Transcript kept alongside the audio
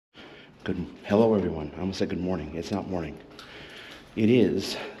Hello everyone. I almost said good morning. It's not morning. It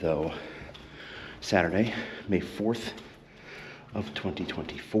is, though, Saturday, May 4th of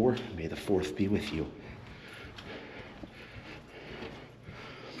 2024. May the 4th be with you.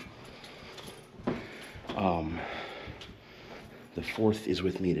 The 4th is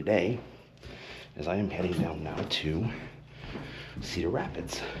with me today, as I am heading down now to Cedar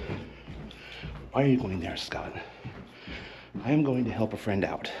Rapids. Why are you going there, Scott? I am going to help a friend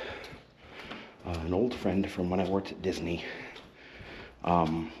out. An old friend from when I worked at Disney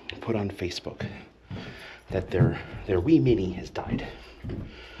put on Facebook that their wee mini has died.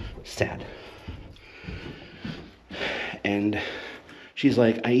 Sad. And she's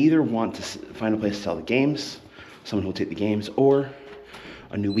like, I either want to find a place to sell the games, someone who will take the games, or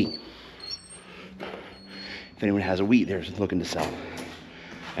a new Wii. If anyone has a Wii, they're looking to sell.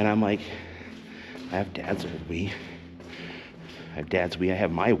 And I'm like, I have Dad's old Wii. I have Dad's Wii. I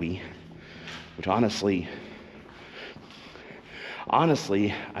have my Wii. Which honestly,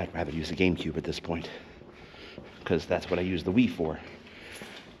 I'd rather use the GameCube at this point, because that's what I use the Wii for.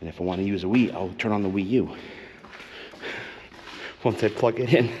 And if I want to use a Wii, I'll turn on the Wii U once I plug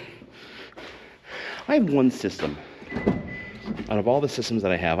it in. I have one system. Out of all the systems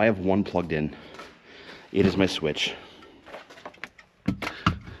that I have one plugged in. It is my Switch.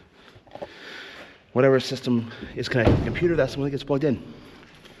 Whatever system is connected to the computer, that's the one that gets plugged in.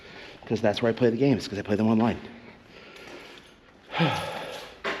 Because that's where I play the games, because I play them online.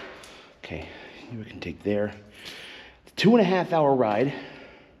 Okay, we can take there. 2.5 hour ride,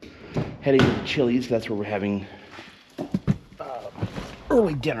 heading to Chili's. That's where we're having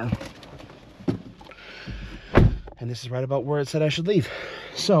early dinner. And this is right about where it said I should leave.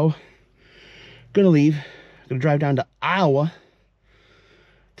 So, gonna leave. Gonna drive down to Iowa,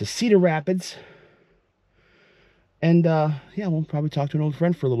 to Cedar Rapids. And, yeah, we'll probably talk to an old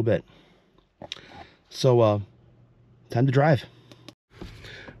friend for a little bit. So, time to drive.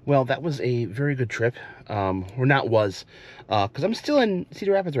 Well, that was a very good trip. Or not was, because I'm still in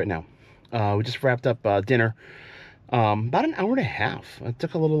Cedar Rapids right now. We just wrapped up dinner. About an hour and a half. It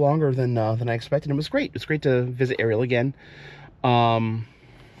took a little longer than I expected. It was great. It was great to visit Ariel again. And,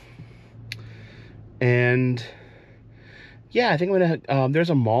 yeah, I think I'm gonna, there's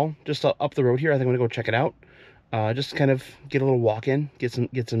a mall just up the road here. I think I'm gonna go check it out. Just kind of get a little walk in, get some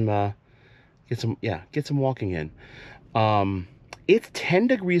walking in. It's 10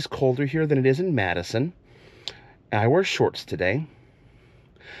 degrees colder here than it is in Madison. I wear shorts today.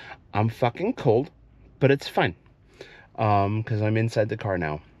 I'm fucking cold, but it's fine. Because I'm inside the car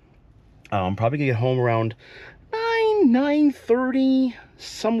now. I'm probably gonna get home around 9:30,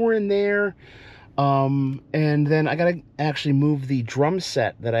 somewhere in there. And then I gotta actually move the drum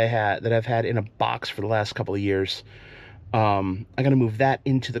set that I've had in a box for the last couple of years. I gotta move that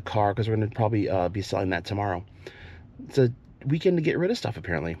into the car because we're gonna probably be selling that tomorrow. It's a weekend to get rid of stuff,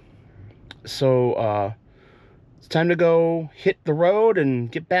 apparently. So it's time to go hit the road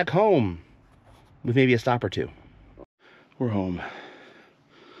and get back home with maybe a stop or two. We're home.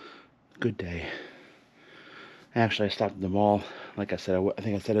 Good day. Actually, I stopped at the mall. Like I said, I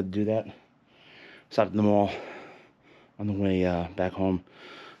think I said I'd do that. Stopped at the mall on the way back home.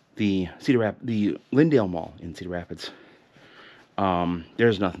 The Lindale Mall in Cedar Rapids.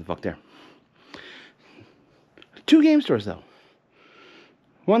 There's nothing fuck there. 2 game stores though.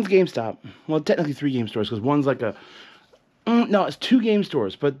 One's GameStop. Well, technically 3 game stores because one's like a. No, it's 2 game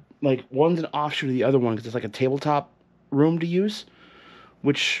stores, but like one's an offshoot of the other one because it's like a tabletop room to use,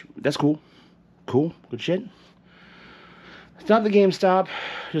 which that's cool. Cool, good shit. It's not the GameStop,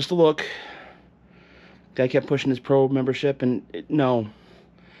 just a look. Guy kept pushing his pro membership, and no.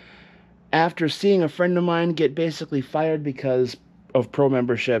 After seeing a friend of mine get basically fired because of pro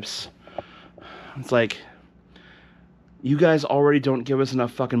memberships, it's like, you guys already don't give us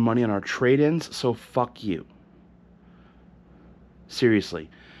enough fucking money on our trade-ins, so fuck you. Seriously.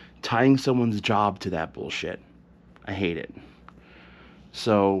 Tying someone's job to that bullshit. I hate it.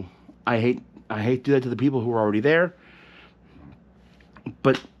 So, I hate to do that to the people who are already there,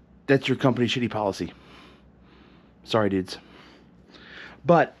 but that's your company's shitty policy. Sorry, dudes.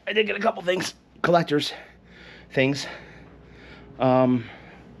 But I did get a couple things, collectors things, because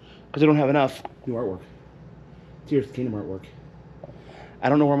I don't have enough new artwork. Tears of the Kingdom artwork. I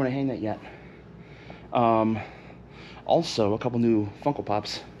don't know where I'm going to hang that yet. Also, a couple new Funko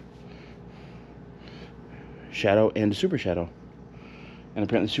Pops. Shadow and Super Shadow. And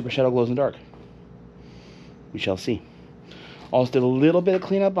apparently Super Shadow glows in the dark. We shall see. Also did a little bit of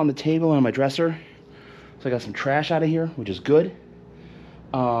cleanup on the table and on my dresser. So I got some trash out of here, which is good.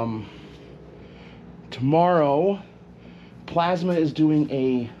 Tomorrow, Plasma is doing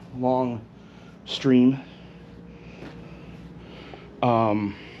a long stream.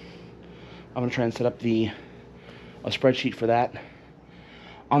 I'm going to try and set up a spreadsheet for that.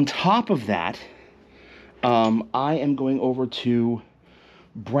 On top of that, I am going over to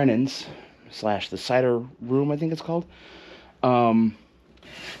Brennan's / the cider room, I think it's called.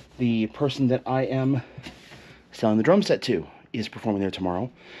 The person that I am selling the drum set to is performing there tomorrow.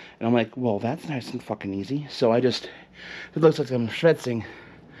 And I'm like, well, that's nice and fucking easy. So if it looks like I'm schwitzing,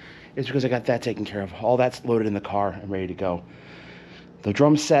 it's because I got that taken care of. All that's loaded in the car and ready to go. The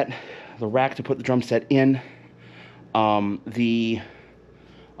drum set, the rack to put the drum set in, a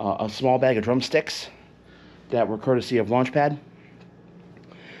small bag of drumsticks that were courtesy of Launchpad.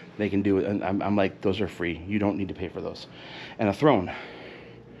 They can do it, and I'm like, those are free. You don't need to pay for those. And a throne,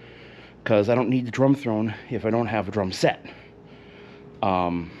 because I don't need the drum throne if I don't have a drum set.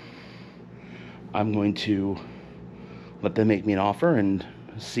 I'm going to let them make me an offer and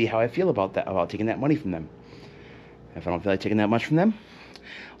see how I feel about that, about taking that money from them. If I don't feel like taking that much from them,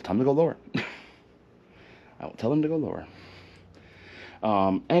 I'll tell them to go lower. I will tell them to go lower.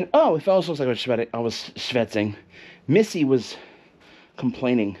 And oh, it also looks like I was schwitzing. Missy was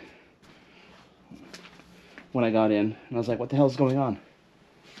complaining when I got in, and I was like, what the hell is going on?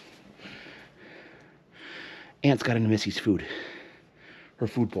 Ants got into Missy's food, her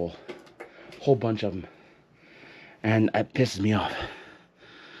food bowl, whole bunch of them, and it pisses me off.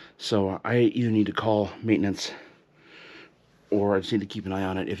 So I either need to call maintenance, or I just need to keep an eye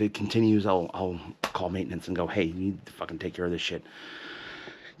on it. If it continues, I'll call maintenance and go, hey, you need to fucking take care of this shit,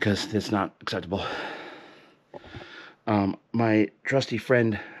 because it's not acceptable. My trusty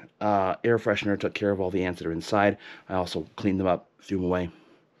friend, air freshener, took care of all the ants that are inside. I also cleaned them up, threw them away,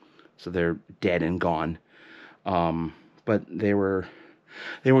 so they're dead and gone. But they weren't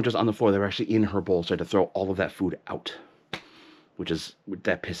just on the floor, they were actually in her bowl, so I had to throw all of that food out,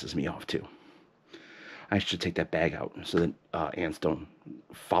 that pisses me off too. I should take that bag out so that ants don't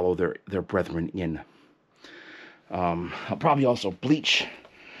follow their brethren in. I'll probably also bleach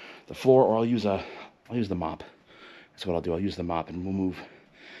the floor, or I'll use the mop. That's what I'll do. I'll use the mop, and we'll move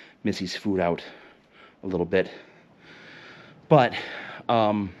Missy's food out a little bit. But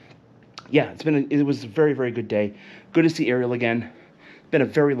yeah, it was a very, very good day. Good to see Ariel again. Been a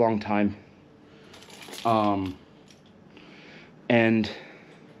very long time. And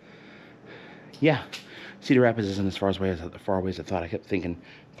yeah, Cedar Rapids isn't as far away as I thought. I kept thinking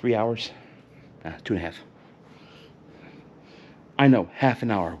 3 hours. 2.5. I know, half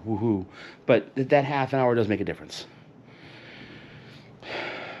an hour, woohoo. But that half an hour does make a difference.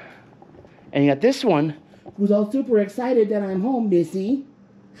 And you got this one, who's all super excited that I'm home, Missy.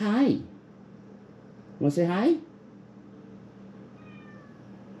 Hi. Want to say hi?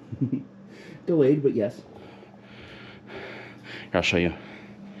 Delayed, but yes. Here, I'll show you.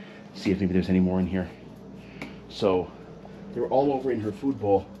 See if maybe there's any more in here. So, they were all over in her food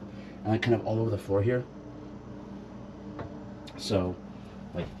bowl, and kind of all over the floor here. So,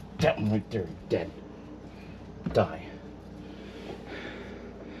 like that one right there, dead. Die.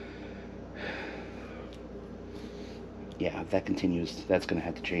 Yeah, if that continues, that's going to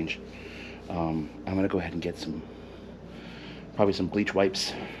have to change. I'm going to go ahead and get probably some bleach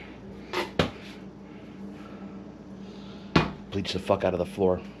wipes. Bleach the fuck out of the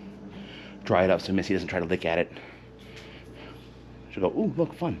floor. Dry it up so Missy doesn't try to lick at it. She'll go, ooh,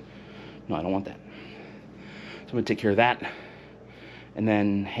 look, fun. No, I don't want that. So I'm going to take care of that and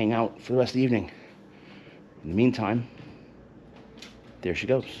then hang out for the rest of the evening. In the meantime, there she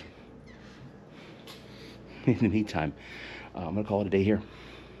goes. In the meantime, I'm going to call it a day here.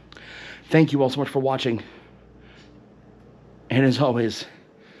 Thank you all so much for watching. And as always,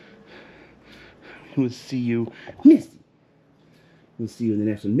 we'll see you, Missy. We'll see you in the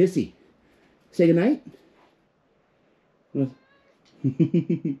next one. Missy, say goodnight.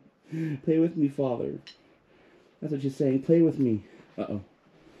 Play with me, Father. That's what you're saying. Play with me. Uh-oh.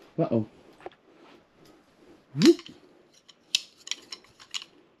 Uh-oh. Whoop.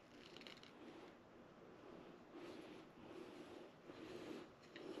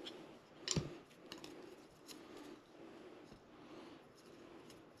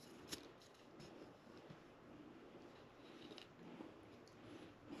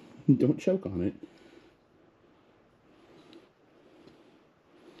 Don't choke on it.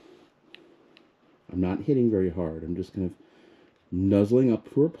 I'm not hitting very hard. I'm just kind of nuzzling up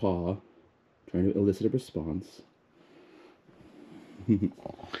to her paw, trying to elicit a response.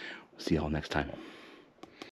 See y'all next time.